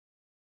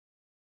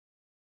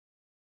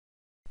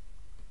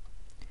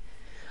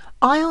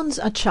Ions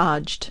are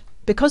charged.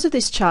 Because of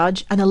this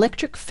charge, an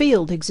electric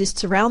field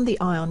exists around the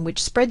ion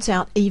which spreads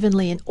out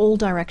evenly in all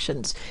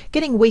directions,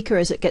 getting weaker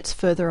as it gets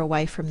further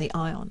away from the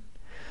ion.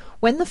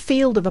 When the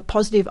field of a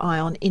positive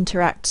ion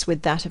interacts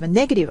with that of a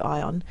negative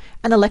ion,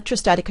 an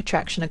electrostatic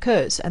attraction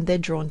occurs and they're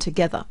drawn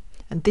together.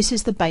 And this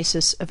is the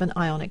basis of an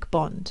ionic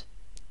bond.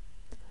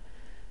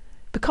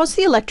 Because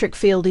the electric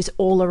field is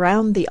all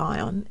around the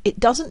ion, it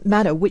doesn't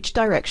matter which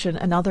direction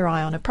another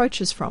ion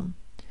approaches from.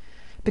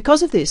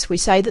 Because of this, we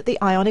say that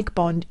the ionic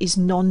bond is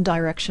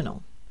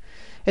non-directional.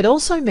 It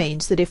also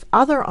means that if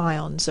other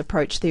ions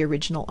approach the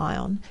original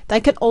ion, they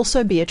can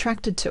also be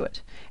attracted to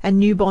it, and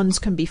new bonds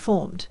can be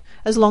formed,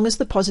 as long as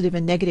the positive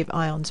and negative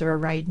ions are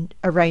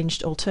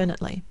arranged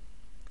alternately.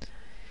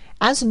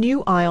 As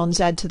new ions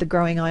add to the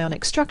growing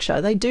ionic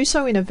structure, they do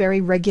so in a very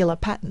regular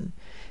pattern.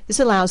 This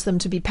allows them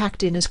to be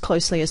packed in as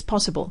closely as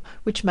possible,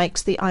 which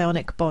makes the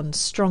ionic bonds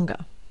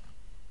stronger.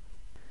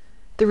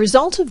 The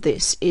result of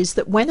this is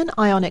that when an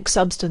ionic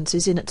substance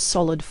is in its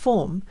solid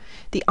form,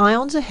 the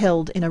ions are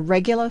held in a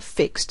regular,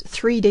 fixed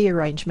 3D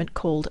arrangement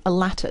called a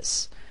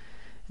lattice.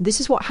 This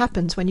is what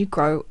happens when you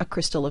grow a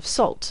crystal of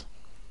salt.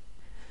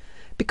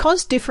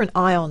 Because different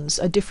ions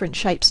are different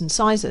shapes and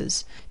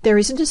sizes, there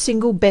isn't a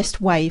single best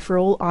way for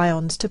all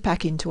ions to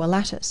pack into a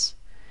lattice.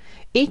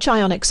 Each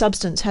ionic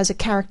substance has a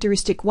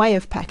characteristic way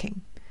of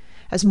packing.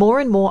 As more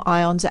and more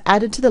ions are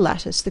added to the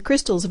lattice, the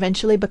crystals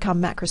eventually become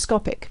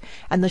macroscopic,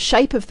 and the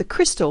shape of the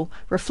crystal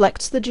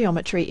reflects the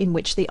geometry in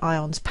which the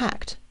ions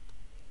packed.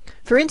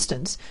 For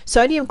instance,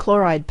 sodium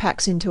chloride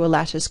packs into a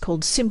lattice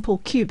called simple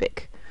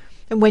cubic,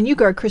 and when you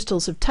grow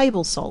crystals of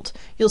table salt,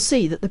 you'll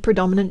see that the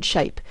predominant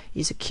shape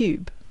is a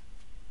cube.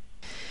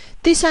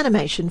 This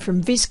animation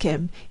from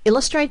VisChem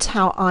illustrates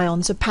how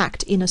ions are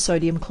packed in a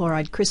sodium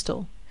chloride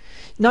crystal.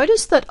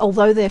 Notice that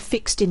although they're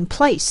fixed in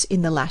place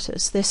in the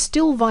lattice, they're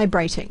still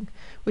vibrating,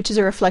 which is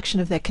a reflection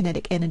of their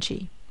kinetic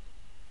energy.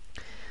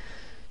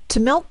 To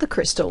melt the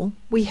crystal,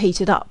 we heat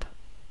it up.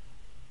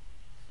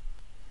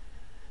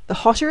 The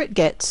hotter it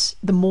gets,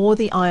 the more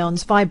the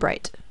ions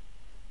vibrate,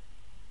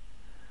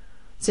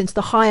 since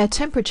the higher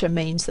temperature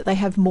means that they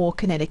have more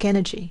kinetic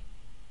energy.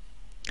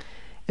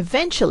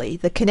 Eventually,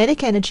 the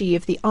kinetic energy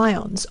of the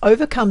ions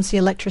overcomes the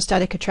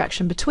electrostatic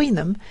attraction between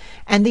them,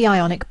 and the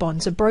ionic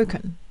bonds are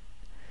broken.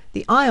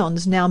 The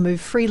ions now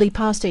move freely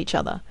past each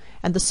other,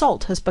 and the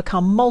salt has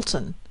become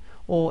molten,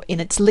 or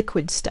in its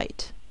liquid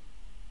state.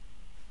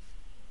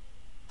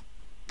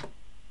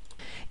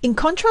 In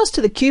contrast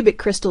to the cubic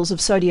crystals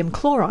of sodium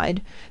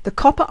chloride, the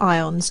copper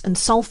ions and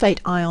sulfate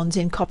ions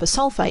in copper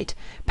sulfate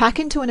pack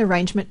into an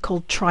arrangement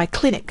called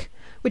triclinic,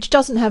 which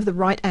doesn't have the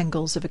right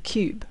angles of a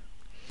cube.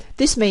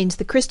 This means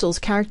the crystals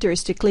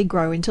characteristically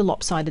grow into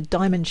lopsided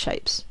diamond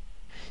shapes.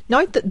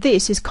 Note that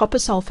this is copper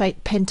sulfate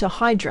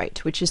pentahydrate,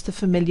 which is the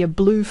familiar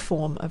blue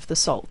form of the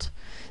salt.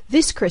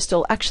 This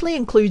crystal actually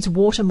includes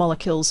water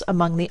molecules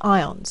among the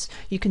ions.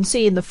 You can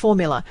see in the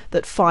formula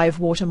that 5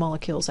 water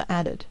molecules are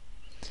added.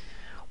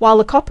 While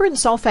the copper and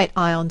sulfate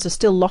ions are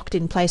still locked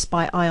in place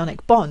by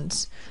ionic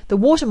bonds, the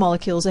water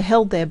molecules are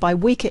held there by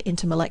weaker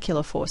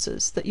intermolecular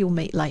forces that you'll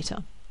meet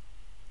later.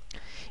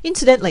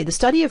 Incidentally, the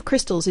study of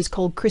crystals is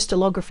called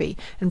crystallography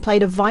and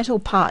played a vital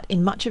part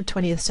in much of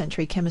 20th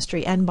century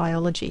chemistry and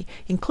biology,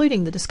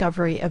 including the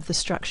discovery of the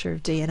structure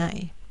of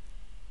DNA.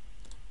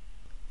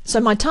 So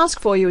my task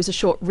for you is a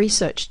short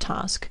research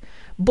task.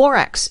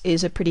 Borax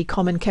is a pretty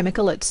common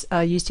chemical. It's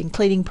used in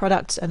cleaning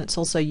products, and it's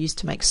also used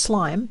to make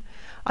slime.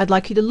 I'd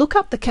like you to look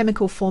up the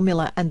chemical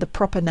formula and the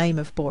proper name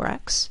of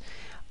borax.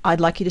 I'd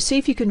like you to see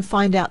if you can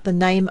find out the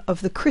name of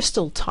the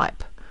crystal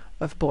type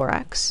of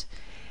borax.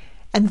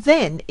 And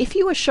then, if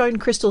you were shown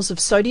crystals of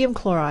sodium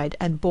chloride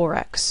and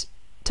borax,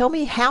 tell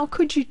me, how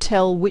could you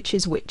tell which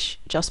is which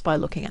just by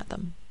looking at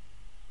them?